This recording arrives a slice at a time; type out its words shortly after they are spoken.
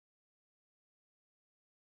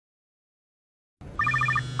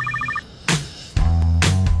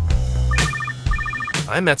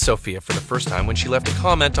I met Sofia for the first time when she left a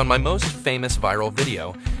comment on my most famous viral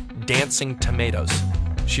video, Dancing Tomatoes.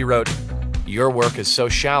 She wrote, "Your work is so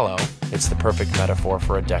shallow, it's the perfect metaphor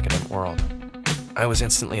for a decadent world." I was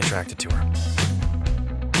instantly attracted to her.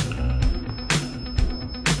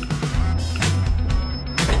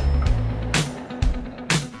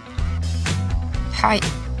 Hi.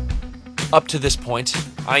 Up to this point,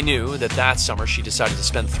 I knew that summer she decided to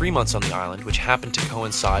spend 3 months on the island, which happened to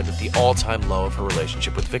coincide with the all-time low of her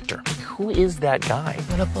relationship with Victor. Who is that guy?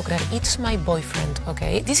 No lo puedo creer. It's my boyfriend,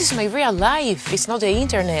 okay? This is my real life. It's not the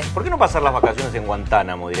internet. ¿Por qué no pasar las vacaciones en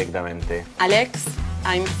Guantánamo directamente? Alex,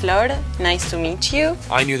 I'm Flor. Nice to meet you.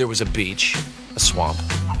 I knew there was a beach, a swamp,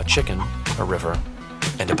 a chicken, a river,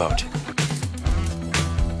 and a boat.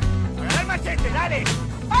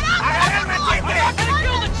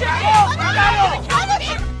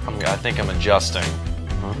 I think I'm adjusting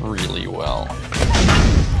really well.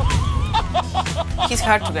 He's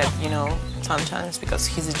hard to get, you know, sometimes because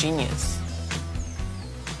he's a genius.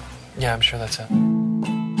 Yeah, I'm sure that's it.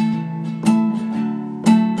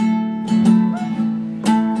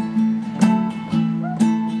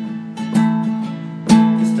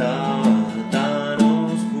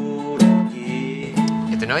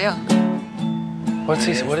 Get to know ya. What is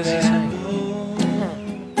he saying?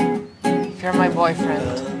 You're my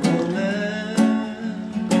boyfriend.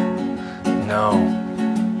 No.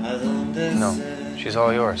 No, she's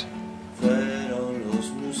all yours.